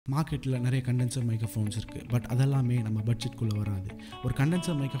மார்க்கெட்டில் நிறைய condenser microphones இருக்குது. பட் அதெல்லாமே நம்ம பட்ஜெட்குள்ளே வராது. ஒரு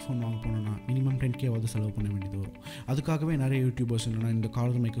கண்டென்சர் மைக்ரோஃபோன் வாங்க போனோம்னா மினிமம் 10K செலவு பண்ண வேண்டியது வரும். அதுக்காகவே நிறைய யூடியூபர்ஸ் என்னென்னா இந்த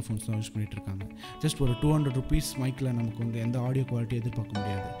காலர் மைக்ரோஃபோன்ஸ் தான் யூஸ் பண்ணிகிட்டு இருக்காங்க. ஜஸ்ட் ஒரு ₹200 மைக்கில் நமக்கு வந்து எந்த ஆடியோ குவாலிட்டி எதிர்பார்க்க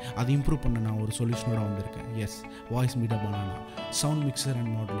முடியாது. அது இம்ப்ரூவ் பண்ண நான் ஒரு சொல்யூஷனோட வந்திருக்கேன். S, voice metre banana sound mixer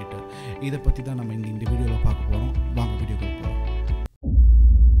and modulator. இதை பற்றி தான் நம்ம இந்த வீடியோவில் பார்க்க போகிறோம். வாங்க வீடியோக்கு போகிறோம்.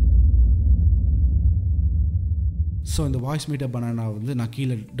 ஸோ இந்த வாய்ஸ் மீட்டர் பனானா வந்து நான்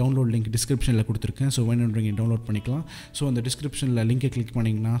கீழே டவுன்லோட் லிங்க் டிஸ்கிரிப்ஷனில் கொடுத்துருக்கேன். ஸோ வேணுன்றீங்க டவுன்லோட் பண்ணிக்கலாம். ஸோ அந்த டிஸ்கிரிப்ஷனில் லிங்கை கிளிக்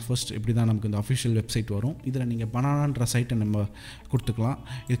பண்ணிங்கன்னா ஃபர்ஸ்ட் இப்படி தான் நமக்கு இந்த அஃபிஷியல் வெப்சைட் வரும். இதில் நீங்கள் பனானான்ற சைட்டை நம்ம கொடுத்துக்கலாம்.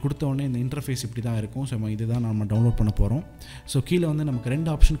 இது கொடுத்த உடனே இந்த இன்டர்ஃபேஸ் இப்படி தான் இருக்கும். ஸோ இதுதான் நம்ம டவுன்லோட் பண்ண போகிறோம். ஸோ கீழே வந்து நமக்கு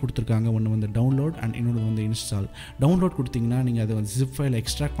 2 ஆப்ஷன் கொடுத்துருக்காங்க. ஒன்று வந்து டவுன்லோட் அண்ட் இன்னொன்று வந்து இன்ஸ்டால். டவுன்லோட் கொடுத்தீங்கன்னா நீங்கள் அதை வந்து ஜிப் ஃபைல்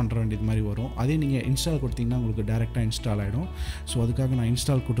எக்ஸ்ட்ராக்ட் பண்ணுற வேண்டியது மாதிரி வரும். அதே நீங்கள் இன்ஸ்டால் கொடுத்தீங்கன்னா உங்களுக்கு டேரெக்டாக இன்ஸ்டால் ஆகிடும். ஸோ அதுக்காக நான்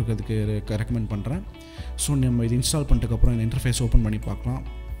இன்ஸ்டால் கொடுக்கறதுக்கு ரெக்கமெண்ட் பண்ணுறேன். ஸோ நம்ம இது இன்ஸ்டால் பண்ணிட்டதுக்கப்புறம் இந்த இன்டர்ஃபேஸ் ஓப்பன் பண்ணி பார்க்கலாம்.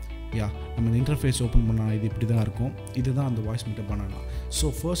 நம்ம இந்த இன்டர்ஃபேஸ் ஓப்பன் பண்ணால் இது இப்படி தான் இருக்கும். இதுதான் அந்த voice metre banana. So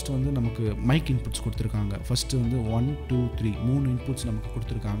first வந்து நமக்கு மைக் இன்புட்ஸ் கொடுத்துருக்காங்க. ஃபஸ்ட்டு வந்து 1 2 3 3 இன்புட்ஸ் நமக்கு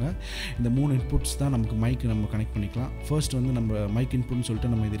கொடுத்துருக்காங்க. இந்த 3 இன்புட்ஸ் தான் நமக்கு மைக்கு நம்ம கனெக்ட் பண்ணிக்கலாம். ஃபர்ஸ்ட் வந்து நம்ம மைக் இன்புட்னு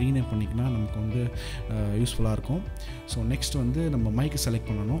சொல்லிட்டு நம்ம இது ரீநேம் பண்ணிக்கலாம். நமக்கு வந்து யூஸ்ஃபுல்லாக இருக்கும். ஸோ நெக்ஸ்ட் வந்து நம்ம மைக்கு செலக்ட்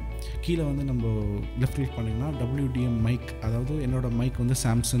பண்ணணும். கீழே வந்து நம்ம லெஃப்ட் கிளிக் பண்ணிங்கன்னா WDM மைக், அதாவது என்னோடய மைக் வந்து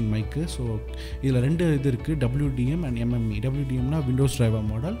சாம்சங் மைக்கு. ஸோ இதில் 2 இது இருக்குது, WDM and MME. WDMனா Windows driver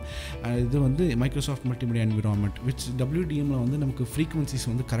model. இது வந்து மைக்ரோசாஃப்ட் மல்டிமீடியா என்விரான்மெண்ட். WDMல வந்து நமக்கு ஃப்ரீக்வன்சிஸ்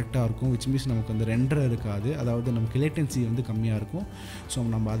வந்து கரெக்டாக இருக்கும். விச் மீன்ஸ் நமக்கு வந்து ரெண்டரை இருக்காது, அதாவது நமக்கு லேட்டன்சி வந்து கம்மியாக இருக்கும். ஸோ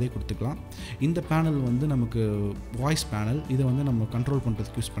நம்ம அதே கொடுத்துக்கலாம். இந்த பேனல் வந்து நமக்கு வாய்ஸ் பேனல். இதை வந்து நம்ம கண்ட்ரோல்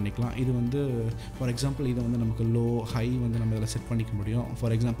பண்ணுறதுக்கு யூஸ் பண்ணிக்கலாம். இது வந்து ஃபார் எக்ஸாம்பிள் இதை வந்து நமக்கு லோ ஹை வந்து நம்ம இதில் செட் பண்ணிக்க முடியும்.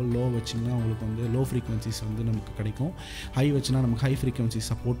 ஃபார் எக்ஸாம்பிள் லோ வச்சிங்கன்னா உங்களுக்கு வந்து லோ ஃப்ரீக்வன்சிஸ் வந்து நமக்கு கிடைக்கும். ஹை வச்சுன்னா நமக்கு ஹை ஃப்ரீக்வன்சி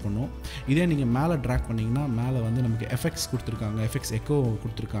சப்போர்ட் பண்ணும். இதே நீங்கள் மேலே ட்ராக் பண்ணிங்கன்னா மேலே வந்து நமக்கு எஃபெக்ட்ஸ் கொடுத்துருக்காங்க. எஃபெக்ட்ஸ் எக்கோ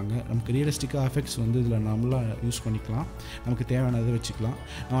கொடுத்துருக்காங்க. நமக்கு ரியலிஸ்டிக்காக எஃபெக்ட்ஸ் வந்து இதில் நம்மளாக யூஸ் பண்ணிக்கலாம். நமக்கு தேவையானதை வச்சுக்கலாம்.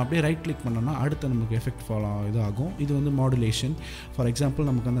 நம்ம அப்படியே ரைட் கிளிக் பண்ணோன்னா அடுத்து நமக்கு எஃபெக்ட் இது ஆகும். இது வந்து மாடுலேஷன். ஃபார் எக்ஸாம்பிள்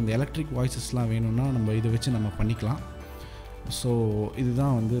நமக்கு வந்து அந்த எலக்ட்ரிக் வாய்ஸஸ்லாம் வேணும்னா நம்ம இதை வச்சு நம்ம பண்ணிக்கலாம். ஸோ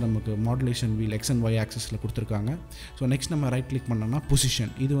இதுதான் வந்து நமக்கு modulation wheel X and Y ஆக்சஸில் கொடுத்துருக்காங்க. ஸோ நெக்ஸ்ட் நம்ம ரைட் கிளிக் பண்ணோம்னா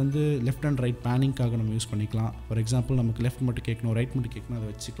பொசிஷன். இது வந்து லெஃப்ட் அண்ட் ரைட் பேனிங்காக நம்ம யூஸ் பண்ணிக்கலாம். ஃபார் எக்ஸாம்பிள் நமக்கு லெஃப்ட் மட்டும் கேட்கணும், ரைட் மட்டும் கேட்கணும்,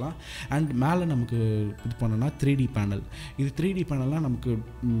 அதை வச்சுக்கலாம். அண்ட் மேலே நமக்கு இது பண்ணோன்னா 3D பேனல். இது 3D பேனல்லாம் நமக்கு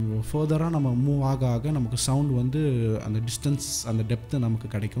ஃபர்தராக நம்ம மூவ் ஆக நமக்கு சவுண்ட் வந்து அந்த டிஸ்டன்ஸ் அந்த டெப்த்து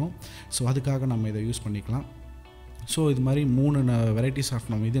நமக்கு கிடைக்கும். ஸோ அதுக்காக நம்ம இதை யூஸ் பண்ணிக்கலாம். ஸோ இது மாதிரி 3 வெரைட்டிஸ் ஆஃப்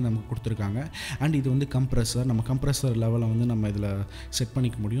நம்ம இது நமக்கு கொடுத்துருக்காங்க. அண்ட் இது வந்து கம்ப்ரெசர். நம்ம கம்ப்ரெசர் லெவலை வந்து நம்ம இதில் செட்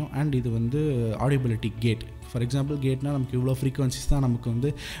பண்ணிக்க முடியும். அண்ட் இது வந்து ஆடியபிலிட்டி கேட். ஃபார் எக்ஸாம்பிள் கேட்னால் நமக்கு இவ்வளோ ஃப்ரீக்வன்சிஸ் தான் நமக்கு வந்து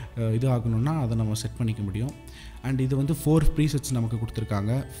இது ஆகணும்னா அதை நம்ம செட் பண்ணிக்க முடியும். அண்ட் இது வந்து 4 ப்ரீசெட்ஸ் நமக்கு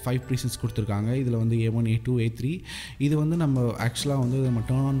கொடுத்துருக்காங்க. 5 ப்ரீசெட்ஸ் கொடுத்துருக்காங்க. இதில் வந்து A1 A2 A3. இது வந்து நம்ம ஆக்சுவலாக வந்து நம்ம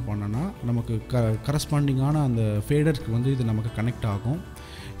டர்ன் ஆன் பண்ணோன்னா நமக்கு கரஸ்பாண்டிங்கான அந்த ஃபேடருக்கு வந்து இது நமக்கு கனெக்ட் ஆகும்.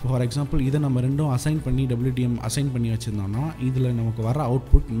 ஃபார் எக்ஸாம்பிள் இதை நம்ம ரெண்டும் அசைன் பண்ணி WDM அசைன் பண்ணி வச்சுருந்தோம்னா இதில் நமக்கு வர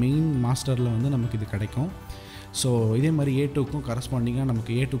அவுட்புட் மெயின் மாஸ்டரில் வந்து நமக்கு இது கிடைக்கும். ஸோ இதே மாதிரி A2க்கும் கரஸ்பாண்டிங்காக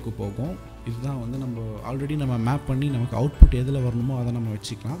நமக்கு A2க்கு போகும். இதுதான் வந்து நம்ம ஆல்ரெடி நம்ம மேப் பண்ணி நமக்கு அவுட்புட் எதில் வரணுமோ அதை நம்ம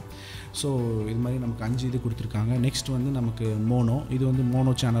வச்சுக்கலாம். ஸோ இது மாதிரி நமக்கு 5 இது கொடுத்துருக்காங்க. நெக்ஸ்ட் வந்து நமக்கு மோனோ. இது வந்து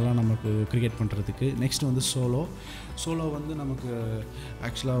மோனோ சேனலாக நமக்கு க்ரியேட் பண்ணுறதுக்கு. நெக்ஸ்ட் வந்து சோலோ வந்து நமக்கு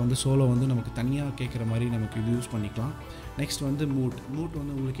ஆக்சுவலாக வந்து சோலோ வந்து நமக்கு தனியாக கேட்குற மாதிரி நமக்கு இது யூஸ் பண்ணிக்கலாம். நெக்ஸ்ட் வந்து மூட்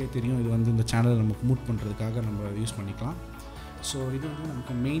வந்து உங்களுக்கே தெரியும். இது வந்து இந்த சேனலை நமக்கு மூட் பண்ணுறதுக்காக நம்ம யூஸ் பண்ணிக்கலாம். ஸோ இது வந்து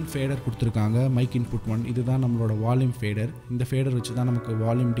நமக்கு மெயின் ஃபேடர் கொடுத்துருக்காங்க. Mic input 1. இதுதான் நம்மளோட வால்யூம் ஃபேடர். இந்த ஃபேடர் வச்சு தான் நமக்கு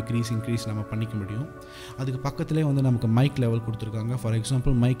வால்யூம் இன்க்ரீஸ் நம்ம பண்ணிக்க முடியும். அதுக்கு பக்கத்துலேயே வந்து நமக்கு மைக் லெவல் கொடுத்துருக்காங்க. ஃபார்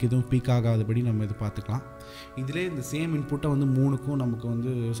எக்ஸாம்பிள் மைக் எதுவும் பீக் ஆகாதபடி நம்ம இது பார்த்துக்கலாம். இதிலே இந்த சேம் இன்புட்டை வந்து 3க்கும் நமக்கு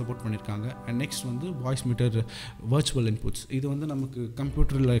வந்து சப்போர்ட் பண்ணியிருக்காங்க. அண்ட் நெக்ஸ்ட் வந்து வாய்ஸ் மீட்டர் வர்ச்சுவல் இன்புட்ஸ். இது வந்து நமக்கு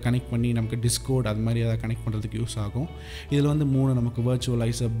கம்ப்யூட்டரில் கனெக்ட் பண்ணி நமக்கு டிஸ்கோட் அது மாதிரி ஏதாவது கனெக்ட் பண்ணுறதுக்கு யூஸ் ஆகும். இதில் வந்து 3 நமக்கு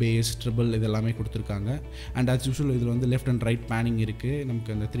வர்ச்சுவலைசர், பேஸ், ட்ரிபிள் இது எல்லாமே கொடுத்துருக்காங்க. அண்ட் ஆஸ் யூஷுவல் இதில் வந்து லெஃப்ட் அண்ட் ரைட் பேனிங் இருக்குது.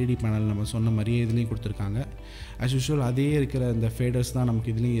 நமக்கு அந்த 3D பேனல் நம்ம சொன்ன மாதிரியே இதுலேயும் கொடுத்துருக்காங்க. ஆஸ் யூஷுவல் அதே இருக்கிற அந்த ஃபேடர்ஸ் தான்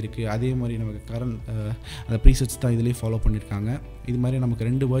நமக்கு இதுலேயும் இருக்குது. அதே மாதிரி நமக்கு அந்த ப்ரீசெட்ஸ் தான் இதுலேயும் ஃபாலோ பண்ணியிருக்காங்க. இது மாதிரி நமக்கு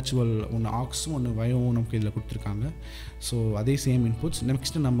 2 வர்ச்சுவல், ஒன்று ஆக்ஸும் ஒன்று வயோவும் நமக்கு இதில் கொடுத்துருக்காங்க. ஸோ அதே சேம் இன்புட்ஸ்.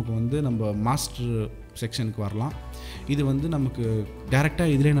 நெக்ஸ்ட்டு நமக்கு வந்து நம்ம மாஸ்டர் செக்ஷனுக்கு வரலாம். இது வந்து நமக்கு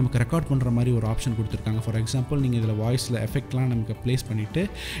டேரெக்டாக இதிலே நமக்கு ரெக்கார்ட் பண்ணுற மாதிரி ஒரு ஆப்ஷன் கொடுத்துருக்காங்க. ஃபார் எக்ஸாம்பிள் நீங்கள் இதில் வாய்ஸில் எஃபெக்ட்லாம் நமக்கு ப்ளேஸ் பண்ணிவிட்டு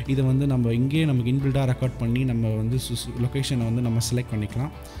இதை வந்து நம்ம இங்கேயே நமக்கு இன்பில்டாக ரெக்கார்ட் பண்ணி நம்ம வந்து லொக்கேஷனை வந்து நம்ம செலக்ட்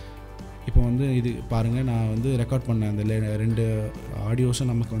பண்ணிக்கலாம். இப்போ வந்து இது பாருங்கள், நான் வந்து ரெக்கார்ட் பண்ண அந்த 2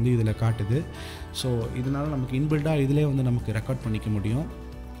 ஆடியோஸும் நமக்கு வந்து இதில் காட்டுது. ஸோ இதனால் நமக்கு இன்பில்டாக இதிலே வந்து நமக்கு ரெக்கார்ட் பண்ணிக்க முடியும்.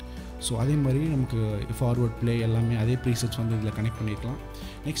 ஸோ அதே மாதிரி நமக்கு ஃபார்வர்ட் ப்ளே எல்லாமே அதே ப்ரீசெட்ஸ் வந்து இதில் கனெக்ட் பண்ணிக்கலாம்.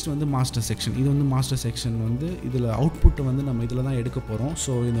 நெக்ஸ்ட் வந்து மாஸ்டர் செக்ஷன். இது வந்து மாஸ்டர் செக்ஷன் வந்து இதில் அவுட்புட்டை வந்து நம்ம இதில் தான் எடுக்க போகிறோம்.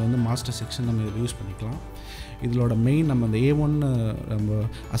 ஸோ இது வந்து மாஸ்டர் செக்ஷன் நம்ம இதில் யூஸ் பண்ணிக்கலாம். இதோட மெயின் நம்ம அந்த A1 நம்ம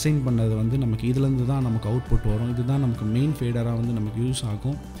அசைன் பண்ணது வந்து நமக்கு இதுலேருந்து தான் நமக்கு அவுட்புட் வரும். இதுதான் நமக்கு மெயின் ஃபேடராக வந்து நமக்கு யூஸ்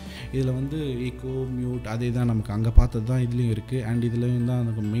ஆகும். இதில் வந்து எக்கோ மியூட் அதே தான் நமக்கு அங்கே பார்த்தது தான் இதுலேயும் இருக்குது. அண்ட் இதுலேயும் தான்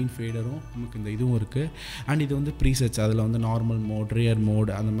நமக்கு மெயின் ஃபேடரும் நமக்கு இந்த இதுவும் இருக்குது. அண்ட் இது வந்து ப்ரீசெட்ஸ், அதில் வந்து நார்மல் மோட், ரியர்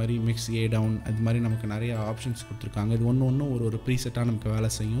மோட், அந்த மாதிரி மிக்ஸ், ஏ டவுன், அது மாதிரி நமக்கு நிறைய ஆப்ஷன்ஸ் கொடுத்துருக்காங்க. இது ஒன்று ஒரு ப்ரீசெட்டாக நமக்கு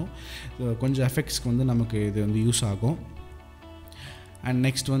வேலை செய்யும். கொஞ்சம் எஃபெக்ட்ஸ்க்கு வந்து நமக்கு இது வந்து யூஸ் ஆகும். அண்ட்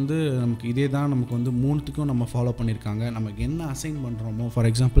நெக்ஸ்ட் வந்து நமக்கு இதே தான் நமக்கு வந்து 3த்துக்கும் நம்ம ஃபாலோ பண்ணியிருக்காங்க. நமக்கு என்ன அசைன் பண்ணுறோமோ, ஃபார்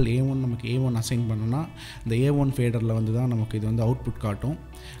எக்ஸாம்பிள் A1 நமக்கு A1 அசைன் பண்ணோன்னா இந்த A1 ஃபேடரில் வந்து தான் நமக்கு இது வந்து அவுட்புட் காட்டும்.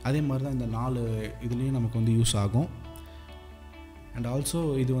 அதே மாதிரி தான் இந்த 4 இதுலேயும் நமக்கு வந்து யூஸ் ஆகும். அண்ட் ஆல்சோ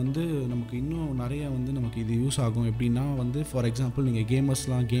இது வந்து நமக்கு இன்னும் நிறைய வந்து நமக்கு இது யூஸ் ஆகும். எப்படின்னா வந்து ஃபார் எக்ஸாம்பிள் நீங்கள்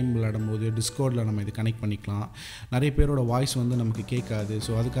கேமர்ஸ்லாம் கேம் விளையாடும்போது டிஸ்கோர்டில் நம்ம இது கனெக்ட் பண்ணிக்கலாம். நிறைய பேரோட வாய்ஸ் வந்து நமக்கு கேட்காது.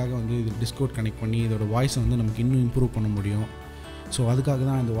 ஸோ அதுக்காக வந்து இது டிஸ்கோர்ட் கனெக்ட் பண்ணி இதோட வாய்ஸை வந்து நமக்கு இன்னும் இம்ப்ரூவ் பண்ண முடியும். ஸோ அதுக்காக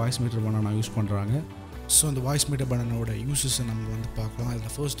தான் இந்த வாய்ஸ் மீட்டர் பனானா யூஸ் பண்ணுறாங்க. ஸோ அந்த வாய்ஸ் மீட்டர் பனானாவோட யூஸஸை நம்ம வந்து பார்க்கலாம்.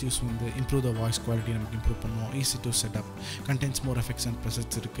 இதில் ஃபர்ஸ்ட் யூஸ் வந்து இம்ப்ரூவ் த வாய்ஸ் குவாலிட்டி நமக்கு இம்ப்ரூவ் பண்ணுவோம். Easy to setup, contents more effects and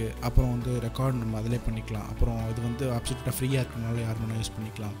ப்ரெசெட்ஸ் இருக்குது. அப்புறம் வந்து ரெக்கார்ட் நம்ம அதிலே பண்ணிக்கலாம். அப்புறம் இது வந்து அப்சல்யூட்டாக ஃப்ரீயாக இருக்கிறனால யார் வேணால் யூஸ்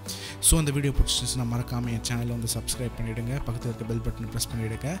பண்ணிக்கலாம். ஸோ அந்த வீடியோ பிடிச்சிச்சுன்னா மறக்காமல் என் சேனலை வந்து சப்ஸ்கிரைப் பண்ணிவிடுங்க. பக்கத்தில் இருக்க பெல் பட்டனை ப்ரெஸ்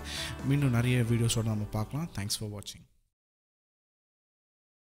பண்ணிவிடுங்க. மீண்டும் நிறைய வீடியோஸோடு நம்ம பார்க்கலாம். தேங்க்ஸ் ஃபார் வாட்சிங்.